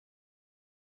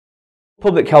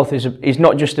Public health is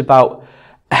not just about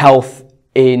health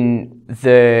in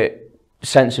the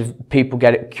sense of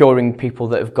curing people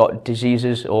that have got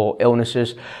diseases or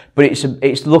illnesses, but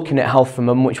it's looking at health from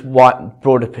a much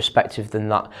broader perspective than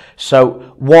that.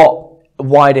 So what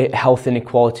wider health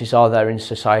inequalities are there in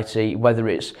society, whether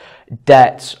it's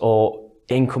debt or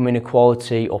income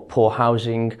inequality or poor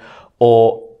housing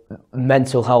or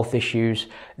mental health issues.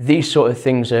 These sort of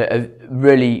things are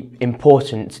really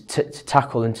important to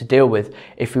tackle and to deal with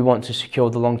if we want to secure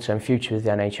the long-term future of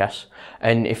the NHS,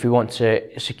 and if we want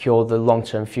to secure the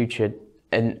long-term future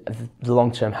and the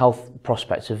long-term health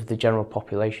prospects of the general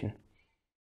population.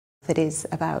 It is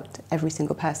about every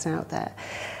single person out there,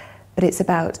 but it's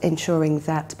about ensuring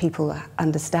that people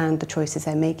understand the choices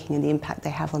they're making and the impact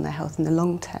they have on their health in the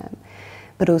long term,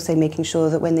 but also making sure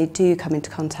that when they do come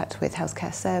into contact with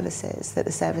healthcare services, that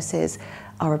the services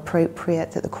are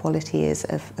appropriate, that the quality is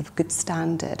of good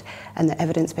standard, and that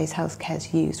evidence-based healthcare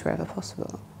is used wherever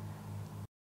possible.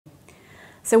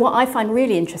 So what I find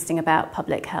really interesting about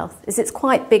public health is it's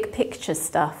quite big picture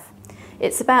stuff.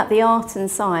 It's about the art and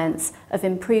science of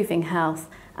improving health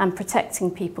and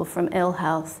protecting people from ill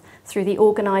health through the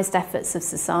organised efforts of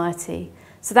society.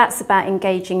 So that's about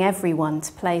engaging everyone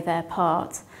to play their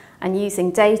part and using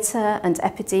data and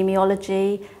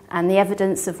epidemiology and the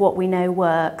evidence of what we know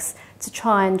works to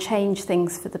try and change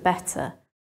things for the better.